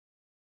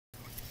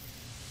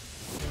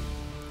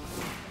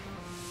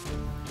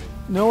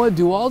Noah,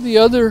 do all the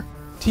other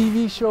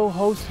TV show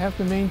hosts have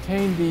to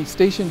maintain the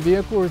station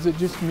vehicle, or is it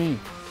just me?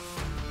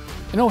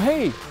 And oh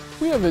hey,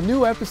 we have a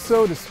new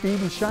episode of Speed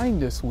and Shine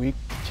this week.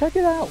 Check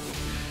it out.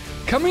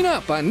 Coming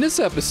up on this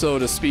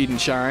episode of Speed and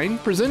Shine,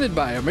 presented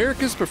by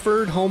America's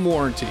Preferred Home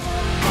Warranty.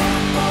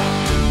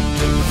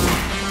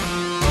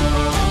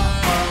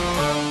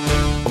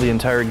 The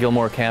entire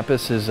Gilmore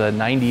campus is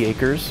 90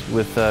 acres.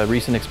 With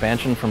recent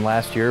expansion from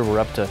last year, we're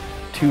up to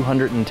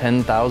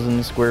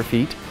 210,000 square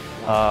feet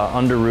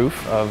under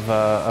roof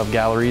of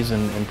galleries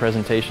and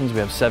presentations. We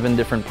have 7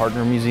 different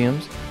partner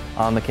museums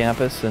on the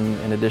campus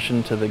in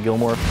addition to the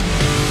Gilmore.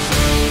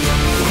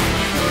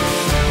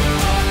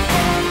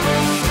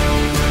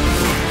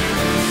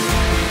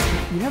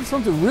 You have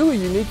something really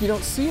unique you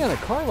don't see on a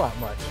car lot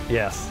much.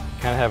 Yes,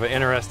 kind of have an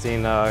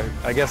interesting,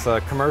 I guess,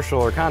 a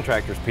commercial or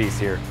contractor's piece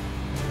here.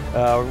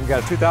 We've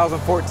got a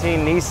 2014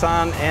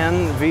 Nissan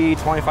NV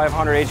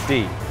 2500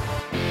 HD.